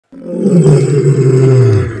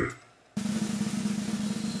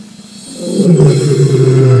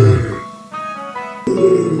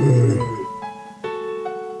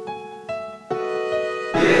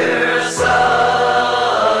Dear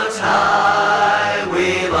Sugg High,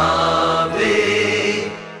 we love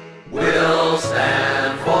thee. We'll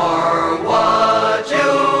stand for what you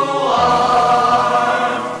are.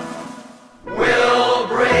 We'll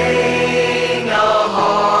bring our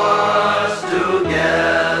hearts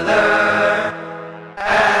together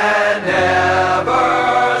and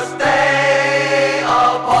never stay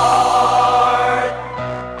apart.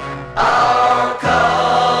 Our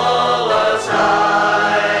colors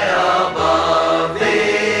high above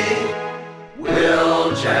thee,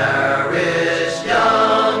 we'll cherish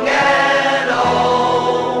young and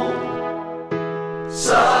old.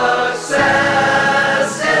 Success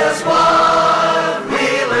is what we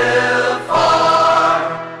live for,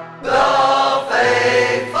 the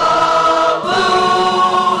faithful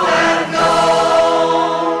blue and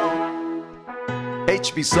gold.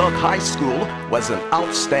 H.B. Sugg High School was an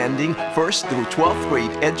outstanding 1st through 12th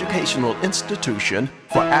grade educational institution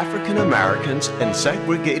for African Americans in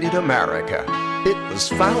segregated America. It was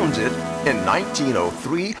founded in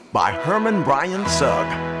 1903 by Herman Bryan Sugg,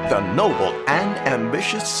 the noble and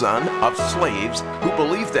ambitious son of slaves who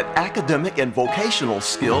believed that academic and vocational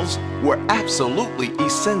skills were absolutely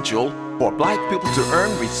essential for black people to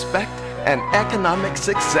earn respect and economic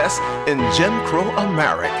success in Jim Crow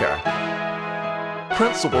America.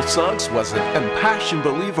 Principal Suggs was an impassioned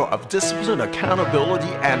believer of discipline, accountability,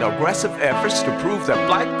 and aggressive efforts to prove that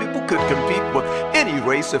black people could compete with any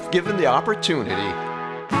race if given the opportunity.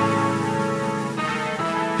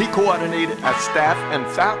 He coordinated a staff and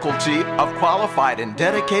faculty of qualified and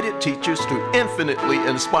dedicated teachers to infinitely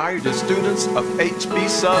inspire the students of H.B.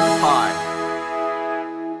 Sugg High.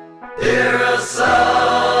 Dear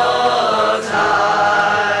Sugg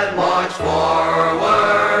High, march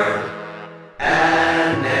forward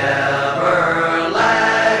and never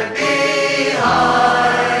lag behind.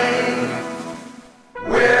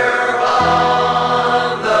 We're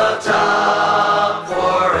on the top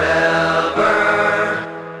forever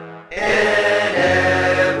in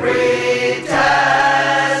every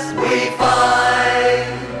task we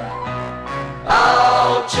find.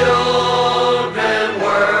 Our children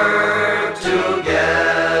work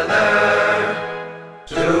together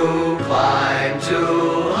to climb to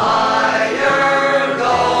higher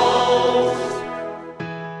goals.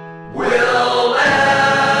 We'll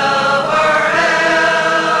ever,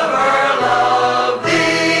 ever love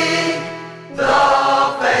thee, the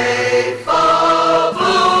faithful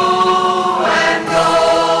blue and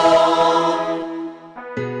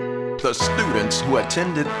gold. The students who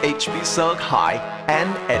attended H.B. Sugg High and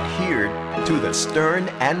adhered to the stern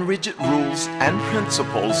and rigid rules and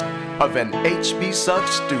principles of an H.B. Sugg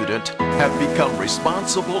student have become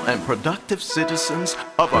responsible and productive citizens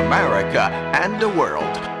of America and the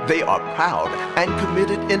world. They are proud and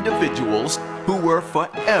committed individuals who were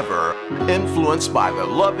forever influenced by the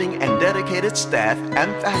loving and dedicated staff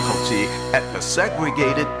and faculty at the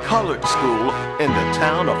segregated colored school in the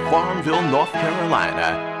town of FarmVille, North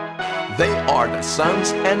Carolina. They are the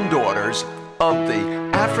sons and daughters of the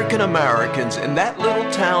African Americans in that little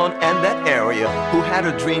town and that area who had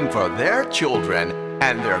a dream for their children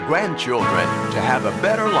and their grandchildren to have a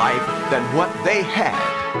better life than what they had.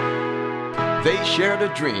 They share the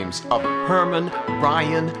dreams of Herman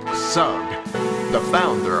Bryan Sugg, the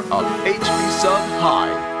founder of H.B. Sugg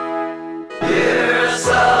High.